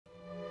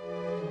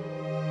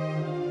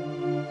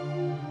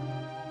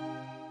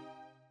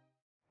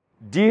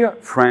Dear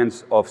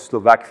friends of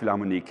Slovak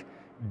Philharmonic,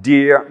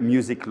 dear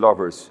music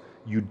lovers,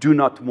 you do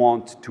not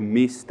want to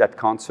miss that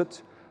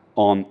concert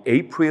on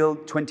April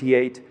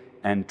 28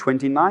 and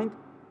 29,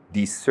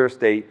 this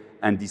Thursday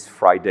and this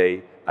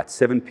Friday at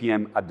 7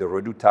 p.m. at the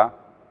Reduty,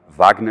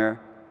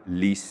 Wagner,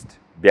 Liszt,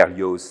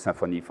 Berlioz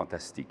Symphonie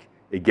Fantastique.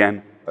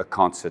 Again, a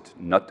concert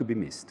not to be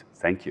missed.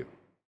 Thank you.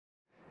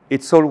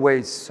 It's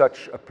always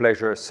such a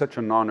pleasure, such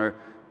an honor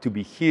to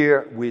be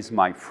here with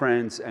my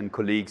friends and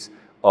colleagues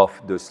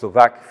of the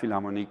Slovak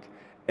Philharmonic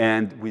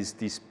and with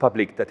this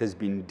public that has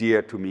been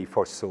dear to me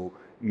for so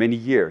many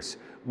years.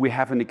 We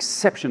have an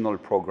exceptional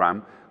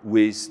program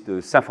with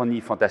the Symphonie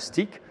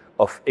Fantastique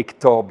of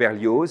Hector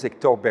Berlioz.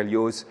 Hector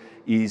Berlioz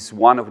is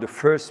one of the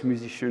first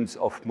musicians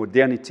of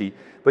modernity,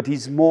 but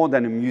he's more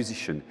than a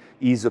musician.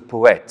 He's a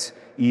poet.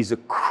 He's a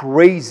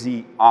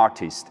crazy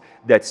artist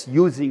that's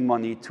using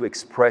money to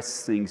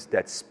express things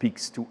that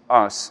speaks to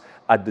us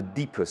at the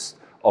deepest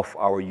of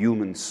our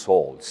human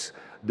souls.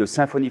 The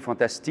Symphonie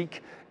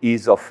Fantastique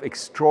is of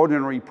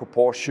extraordinary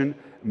proportion,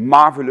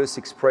 marvelous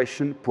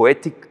expression,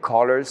 poetic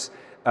colors,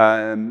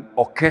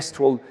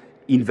 orchestral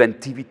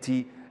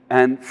inventivity,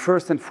 and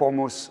first and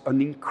foremost,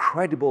 an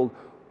incredible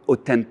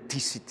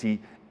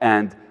authenticity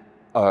and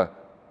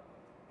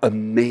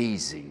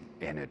amazing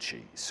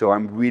energy. So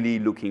I'm really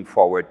looking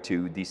forward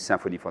to this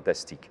Symphonie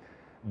Fantastique.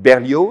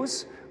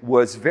 Berlioz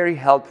was very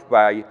helped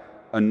by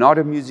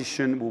another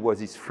musician who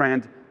was his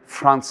friend,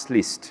 Franz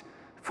Liszt.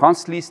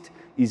 Franz Liszt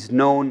is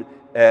known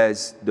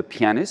as the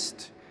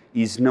pianist,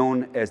 is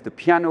known as the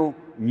piano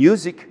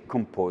music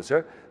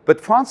composer,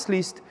 but Franz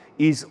Liszt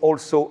is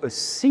also a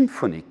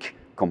symphonic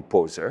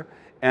composer,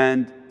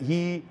 and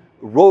he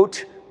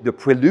wrote the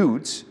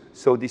Préludes.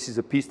 So this is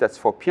a piece that's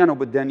for piano,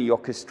 but then he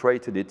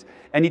orchestrated it,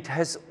 and it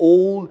has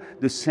all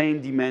the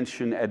same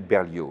dimension at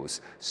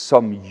Berlioz.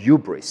 Some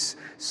hubris,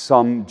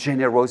 some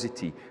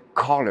generosity,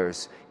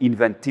 colors,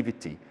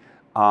 inventivity.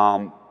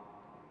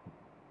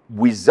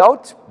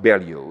 Without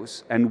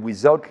Berlioz and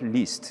without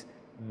Liszt,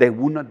 there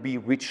would not be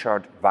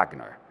Richard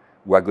Wagner.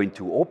 We are going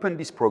to open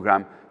this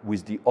program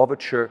with the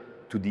overture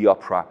to the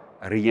opera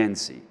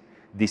Rienzi.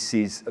 This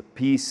is a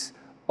piece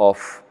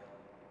of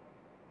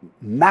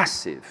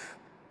massive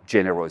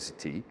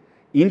generosity,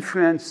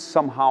 influenced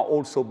somehow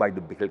also by the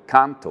bel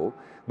canto,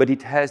 but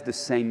it has the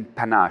same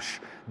panache,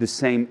 the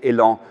same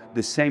élan,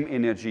 the same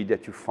energy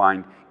that you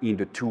find in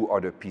the two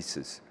other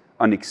pieces.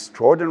 An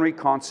extraordinary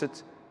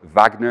concert,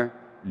 Wagner,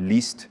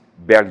 Liszt,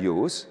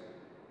 Berlioz,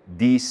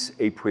 this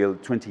April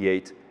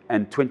 28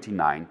 and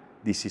 29.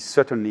 This is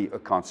certainly a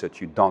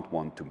concert you don't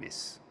want to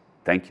miss.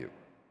 Thank you.